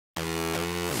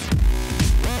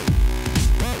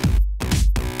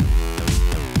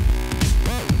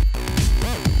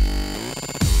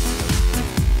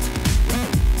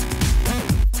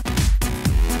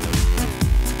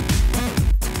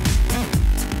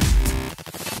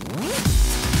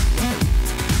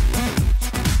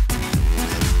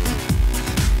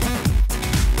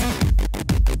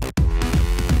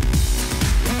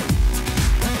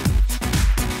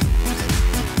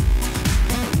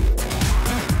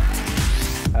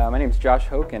My name is Josh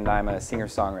Hoke, and I'm a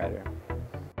singer-songwriter.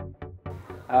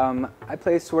 I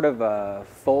play sort of a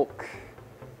folk,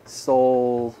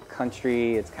 soul,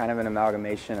 country. It's kind of an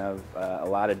amalgamation of a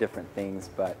lot of different things,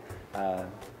 but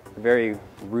very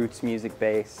roots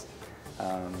music-based.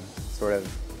 Sort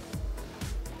of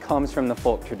comes from the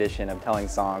folk tradition of telling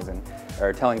songs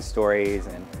or telling stories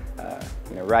and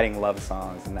writing love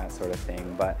songs and that sort of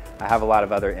thing. But I have a lot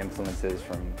of other influences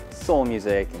from soul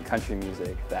music and country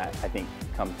music that I think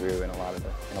come through in a lot of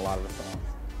the songs.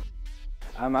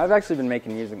 I've actually been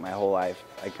making music my whole life.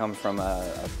 I come from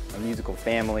a musical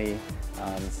family.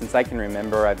 Since I can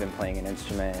remember, I've been playing an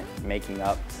instrument, making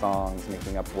up songs,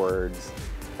 making up words,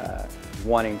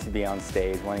 wanting to be on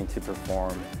stage, wanting to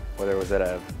perform, whether it was at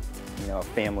a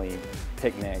family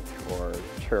picnic or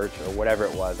church or whatever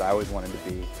it was. I always wanted to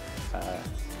be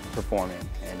performing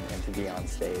and to be on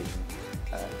stage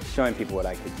and showing people what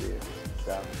I could do.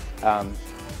 So,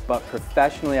 but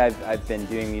professionally, I've been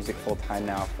doing music full-time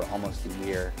now for almost a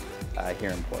year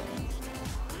here in Portland.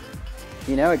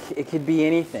 You know, it could be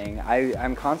anything.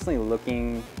 I'm constantly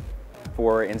looking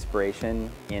for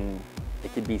inspiration in,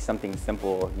 it could be something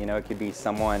simple, it could be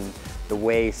the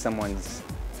way someone's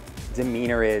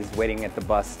demeanor is waiting at the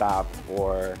bus stop,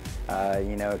 or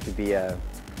it could be a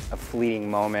fleeting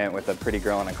moment with a pretty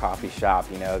girl in a coffee shop,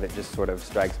 that just sort of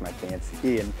strikes my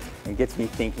fancy and gets me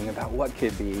thinking about what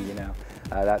could be,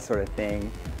 that sort of thing.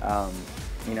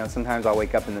 Sometimes I'll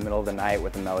wake up in the middle of the night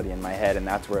with a melody in my head, and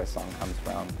that's where a song comes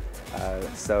from.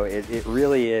 So it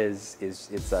really is,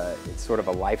 it's sort of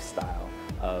a lifestyle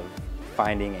of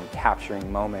finding and capturing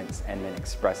moments and then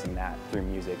expressing that through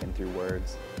music and through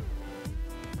words.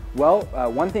 Well,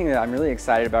 one thing that I'm really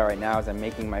excited about right now is I'm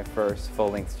making my first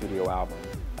full-length studio album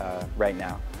right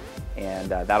now, and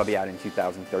that'll be out in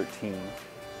 2013.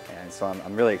 And so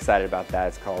I'm really excited about that.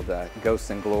 It's called Ghosts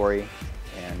and Glory,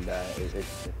 and it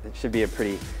should be a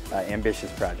pretty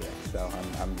ambitious project. So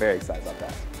I'm very excited about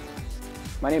that.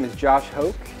 My name is Josh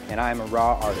Hoke, and I'm a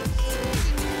raw artist.